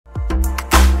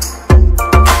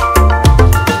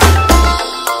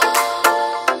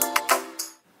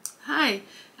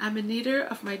I'm Anita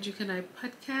of My Duke and I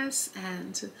podcast,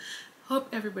 and hope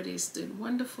everybody is doing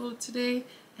wonderful today.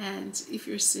 And if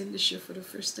you're seeing the show for the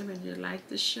first time and you like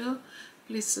the show,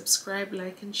 please subscribe,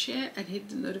 like, and share, and hit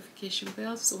the notification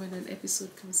bell so when an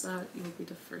episode comes out, you'll be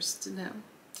the first to know.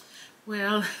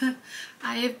 Well,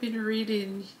 I have been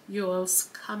reading y'all's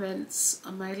comments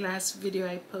on my last video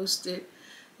I posted,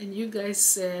 and you guys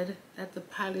said that the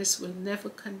palace will never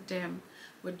condemn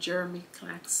what Jeremy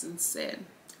Clarkson said.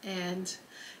 And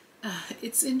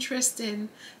it's interesting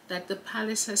that the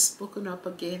palace has spoken up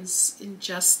against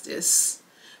injustice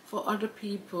for other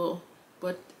people,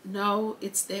 but now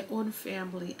it's their own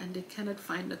family and they cannot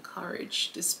find the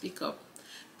courage to speak up.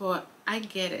 But I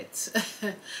get it.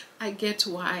 I get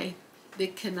why they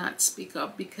cannot speak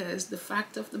up, because the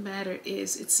fact of the matter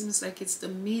is it seems like it's the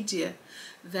media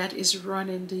that is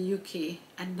running the UK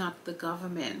and not the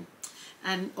government.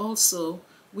 And also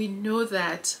we know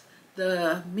that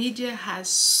the media has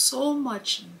so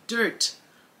much dirt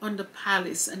on the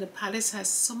palace, and the palace has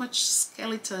so much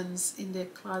skeletons in their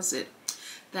closet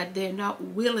that they're not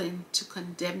willing to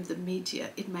condemn the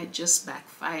media. It might just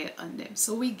backfire on them.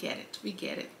 So we get it. We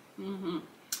get it.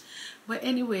 But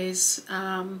anyways,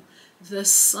 the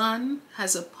Sun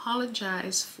has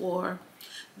apologized for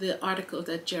the article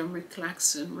that Jeremy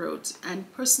Clarkson wrote,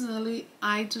 and personally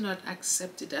I do not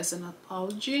accept it as an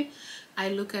apology. I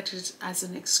look at it as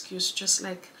an excuse, just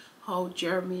like how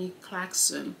Jeremy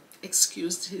Clarkson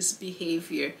excused his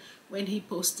behavior when he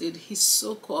posted his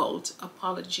so-called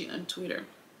apology on Twitter.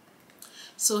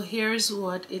 So here's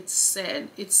what it said.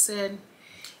 It said,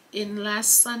 in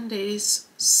last Sunday's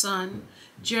Sun,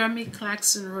 Jeremy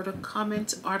Clarkson wrote a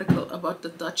comment article about the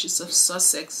Duchess of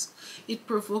Sussex. It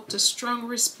provoked a strong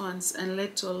response and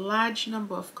led to a large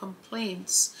number of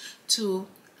complaints to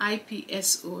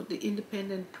IPSO, the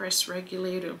independent press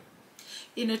regulator.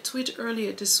 In a tweet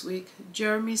earlier this week,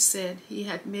 Jeremy said he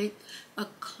had made a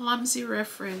clumsy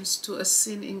reference to a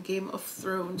scene in Game of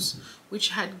Thrones which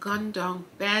had gone down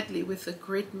badly with a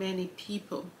great many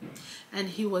people, and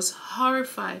he was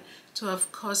horrified to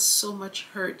have caused so much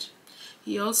hurt.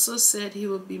 He also said he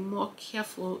would be more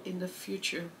careful in the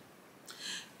future.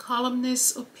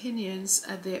 Columnists' opinions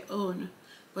are their own,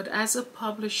 but as a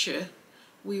publisher,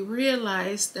 we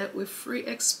realize that with free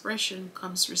expression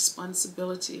comes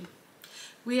responsibility.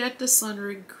 We at The Sun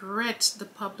regret the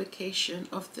publication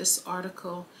of this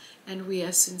article, and we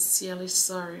are sincerely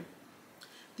sorry.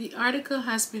 The article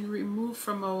has been removed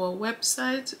from our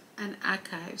website and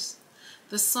archives.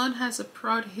 The Sun has a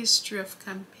proud history of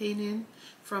campaigning,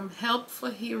 from Help for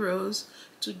Heroes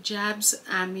to Jabs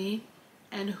Army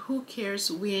and Who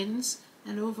Cares Wins,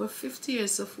 and over 50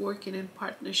 years of working in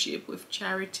partnership with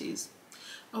charities.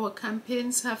 Our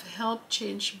campaigns have helped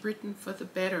change Britain for the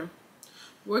better.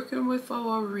 Working with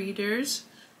our readers,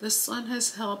 The Sun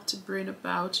has helped to bring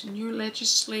about new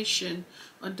legislation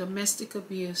on domestic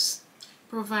abuse,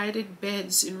 provided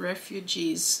beds in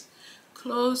refugees,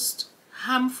 closed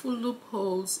harmful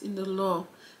loopholes in the law,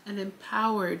 and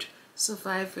empowered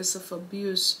survivors of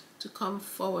abuse to come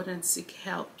forward and seek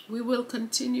help. We will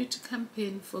continue to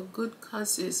campaign for good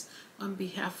causes on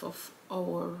behalf of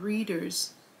our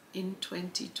readers in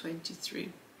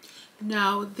 2023.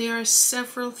 Now, there are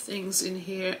several things in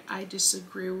here I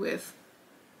disagree with.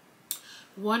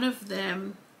 One of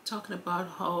them, talking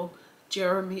about how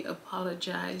Jeremy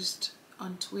apologized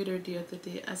on Twitter the other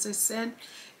day. As I said,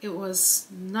 it was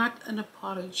not an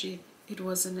apology. It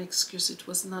was an excuse. It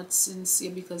was not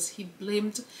sincere, because he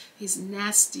blamed his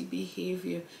nasty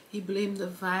behavior. He blamed the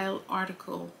vile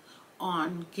article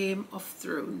on Game of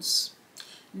Thrones.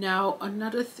 Now,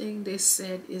 another thing they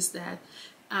said is that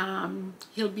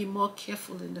he'll be more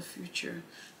careful in the future.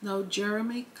 Now,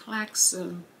 Jeremy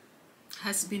Clarkson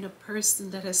has been a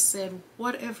person that has said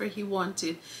whatever he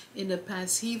wanted in the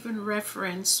past. He even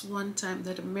referenced one time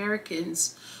that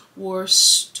Americans were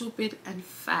stupid and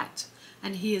fat,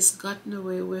 and he has gotten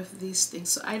away with these things.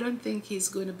 So I don't think he's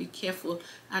going to be careful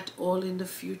at all in the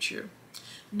future.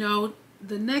 Now,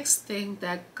 the next thing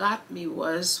that got me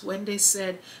was when they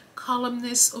said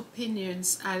columnists'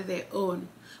 opinions are their own,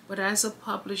 but as a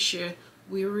publisher,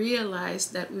 we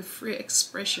realize that with free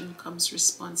expression comes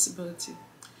responsibility.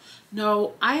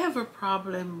 Now, I have a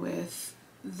problem with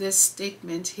this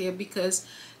statement here, because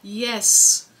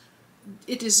yes,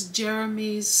 it is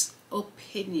Jeremy's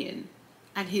opinion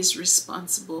and he's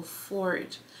responsible for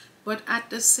it. But at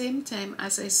the same time,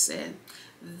 as I said,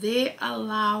 they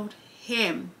allowed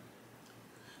him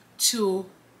to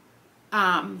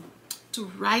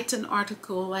write an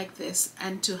article like this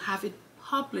and to have it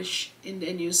published in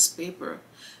the newspaper.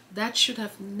 That should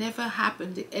have never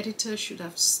happened. The editor should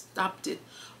have stopped it.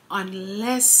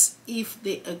 unless if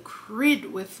they agreed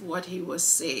with what he was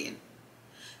saying.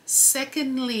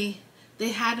 Secondly, they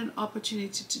had an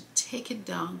opportunity to take it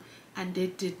down and they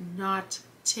did not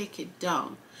take it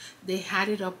down. They had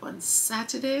it up on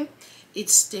Saturday, it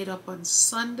stayed up on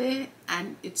Sunday,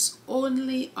 and it's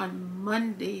only on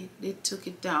Monday they took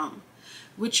it down,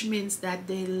 which means that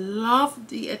they loved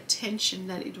the attention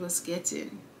that it was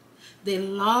getting. They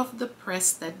loved the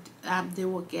press that they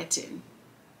were getting.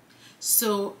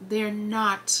 So they're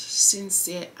not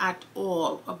sincere at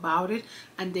all about it,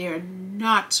 and they are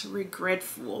not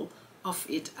regretful of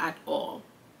it at all.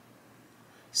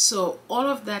 So all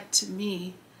of that to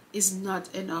me is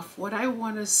not enough. What I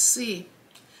want to see,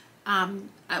 them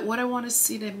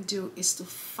do is to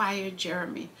fire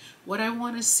Jeremy. What I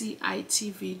want to see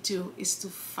ITV do is to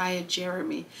fire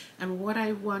Jeremy. And what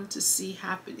I want to see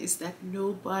happen is that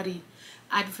nobody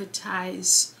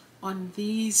advertise on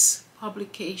these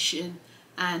publication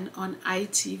and on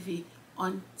ITV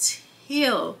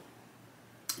until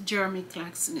Jeremy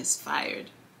Clarkson is fired,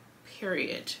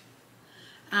 period.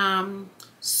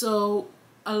 So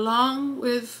along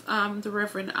with the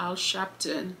Reverend Al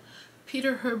Sharpton,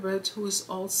 Peter Herbert, who is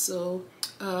also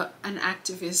an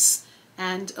activist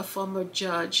and a former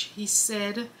judge, he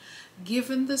said,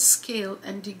 given the scale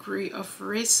and degree of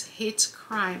race hate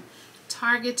crime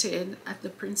targeted at the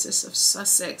Princess of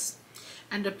Sussex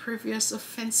and the previous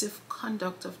offensive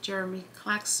conduct of Jeremy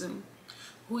Clarkson,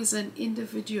 who is an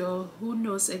individual who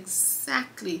knows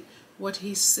exactly what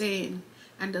he's saying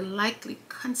and the likely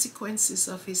consequences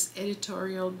of his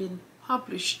editorial being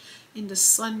published in the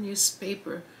Sun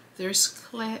newspaper, there's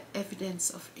clear evidence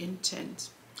of intent.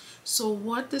 So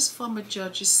what this former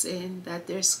judge is saying, that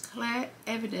there's clear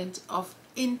evidence of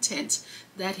intent,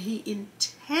 that he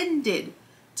intended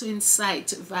to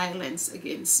incite violence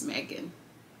against Meghan.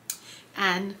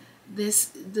 And the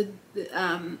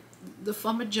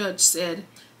former judge said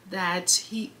that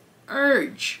he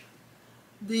urged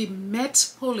the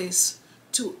Met Police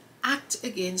to act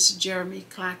against Jeremy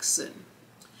Clarkson.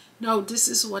 Now, this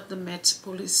is what the Met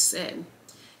Police said.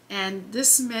 And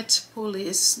this Met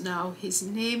Police, now his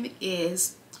name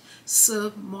is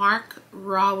Sir Mark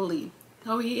Rowley.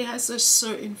 Now he has a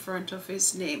Sir in front of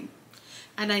his name.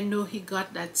 And I know he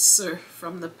got that Sir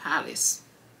from the palace.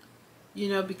 You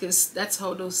know, because that's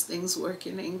how those things work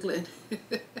in England.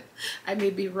 I may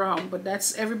be wrong, but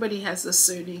that's, everybody has a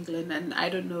Sir in England, and I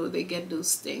don't know, they get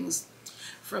those things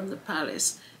from the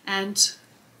palace. And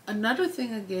another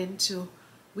thing again too,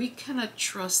 we cannot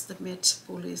trust the Met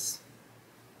Police.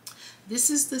 This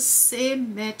is the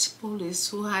same Met Police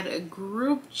who had a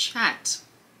group chat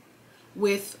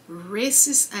with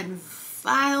racist and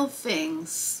vile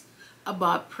things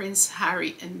about Prince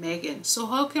Harry and Meghan. So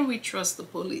how can we trust the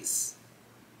police?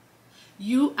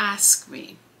 You ask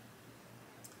me.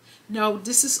 Now,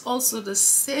 this is also the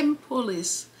same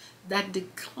police that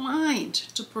declined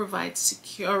to provide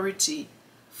security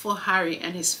for Harry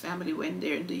and his family when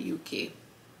they're in the UK.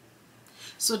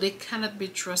 So they cannot be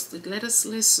trusted. Let us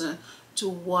listen to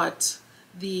what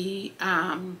the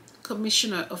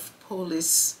Commissioner of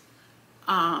Police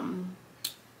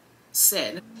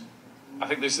said. I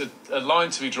think there's a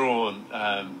line to be drawn,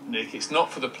 Nick. It's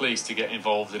not for the police to get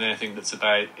involved in anything that's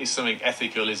about, is something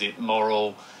ethical, is it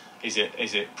moral, is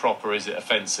it proper, is it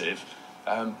offensive?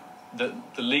 The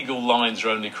legal lines are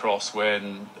only crossed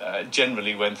when,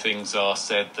 generally when things are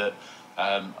said that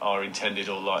are intended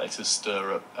or likely to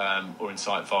stir up or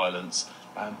incite violence.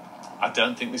 I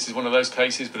don't think this is one of those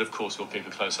cases, but of course we'll keep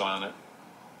a close eye on it.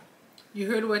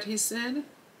 You heard what he said?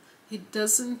 He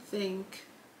doesn't think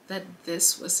that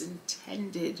this was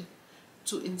intended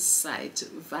to incite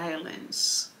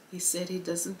violence. He said he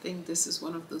doesn't think this is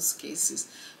one of those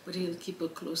cases, but he'll keep a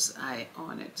close eye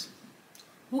on it.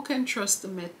 Who can trust the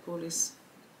Met Police?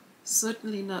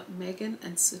 Certainly not Meghan,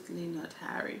 and certainly not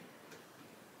Harry.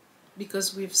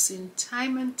 Because we've seen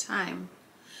time and time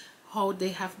how they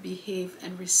have behaved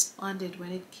and responded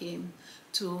when it came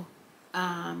to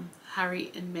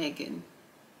Harry and Meghan.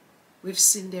 We've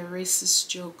seen their racist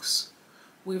jokes.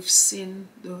 We've seen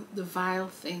the vile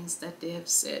things that they have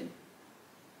said.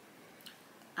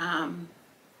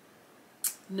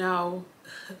 Now,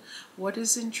 what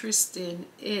is interesting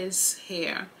is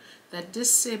here that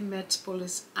this same Met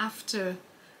Police, after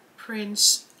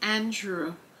Prince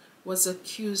Andrew was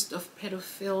accused of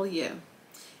pedophilia,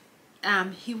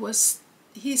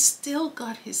 he still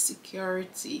got his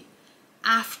security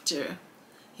after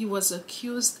he was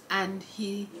accused, and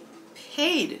he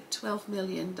paid $12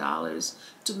 million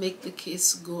to make the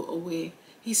case go away.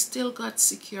 He still got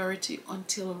security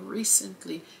until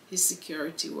recently his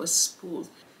security was pulled.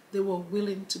 They were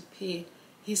willing to pay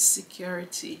his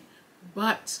security,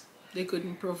 but they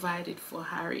couldn't provide it for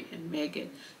Harry and Meghan.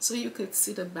 So you could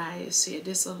see the bias here.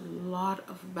 There's a lot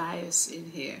of bias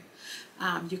in here.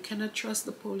 You cannot trust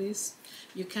the police.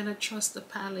 You cannot trust the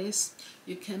palace.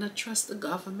 You cannot trust the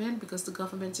government, because the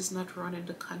government is not running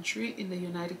the country in the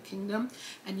United Kingdom.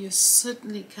 And you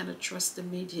certainly cannot trust the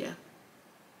media.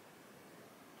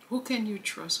 Who can you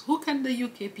trust? Who can the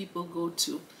UK people go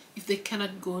to if they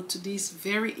cannot go to these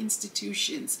very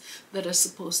institutions that are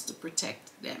supposed to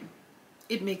protect them?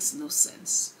 It makes no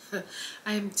sense.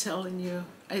 I am telling you,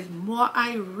 the more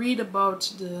I read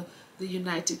about the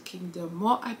United Kingdom,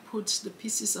 more I put the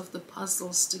pieces of the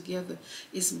puzzles together,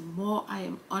 is more I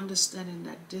am understanding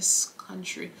that this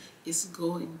country is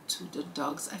going to the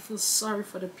dogs. I feel sorry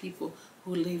for the people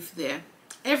who live there.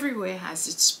 Everywhere has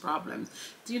its problems.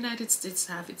 The United States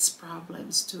have its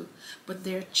problems too, but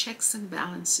there are checks and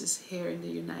balances here in the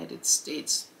United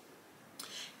States.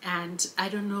 And I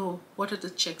don't know what are the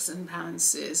checks and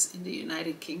balances in the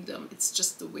United Kingdom. It's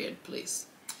just a weird place.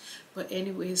 But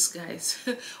anyways, guys,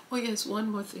 oh yes,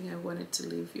 one more thing I wanted to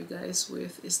leave you guys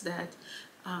with is that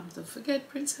don't forget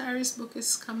Prince Harry's book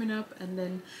is coming up, and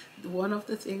then one of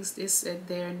the things they said,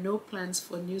 there are no plans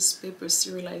for newspaper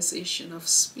serialization of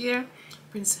Spear,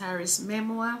 Prince Harry's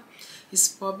memoir. His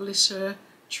publisher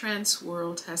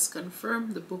Transworld has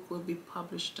confirmed the book will be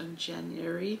published on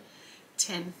January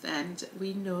 10th, and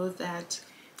we know that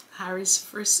Harry's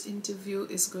first interview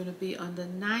is going to be on the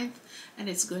 9th, and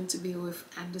it's going to be with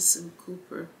Anderson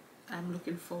Cooper. I'm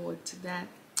looking forward to that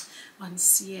on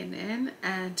CNN.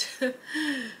 And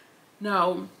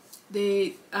now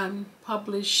they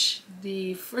publish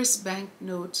the first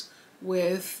banknote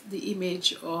with the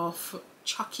image of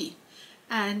Chucky,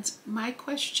 and my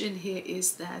question here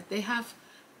is that they have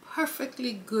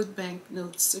perfectly good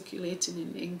banknotes circulating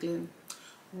in England.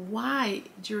 Why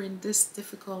during this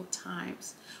difficult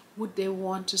times would they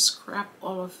want to scrap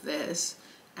all of this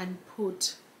and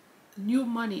put new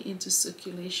money into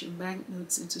circulation,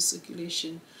 banknotes into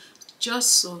circulation,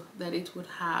 just so that it would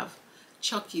have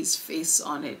Chucky's face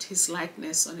on it, his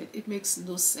likeness on it? It makes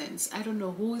no sense. I don't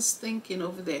know who is thinking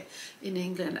over there in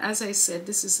England. As I said,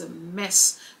 this is a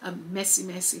mess, a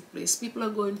messy place. People are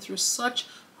going through such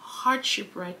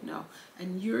hardship right now,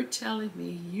 and you're telling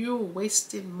me you're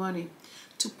wasting money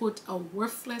to put a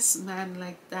worthless man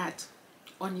like that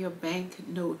on your bank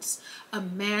notes, a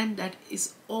man that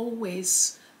is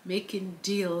always making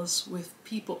deals with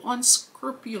people,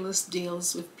 unscrupulous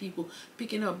deals with people,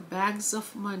 picking up bags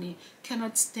of money,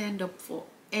 cannot stand up for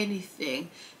anything.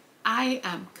 I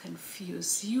am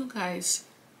confused. You guys,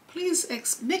 please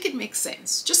make it make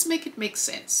sense. Just make it make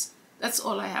sense. That's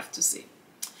all I have to say.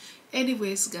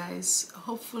 Anyways, guys,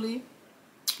 hopefully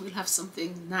we'll have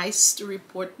something nice to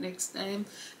report next time.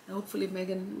 And hopefully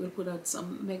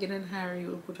Meghan and Harry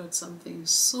will put out something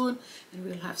soon, and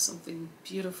we'll have something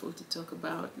beautiful to talk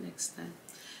about next time.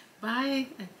 Bye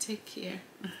and take care.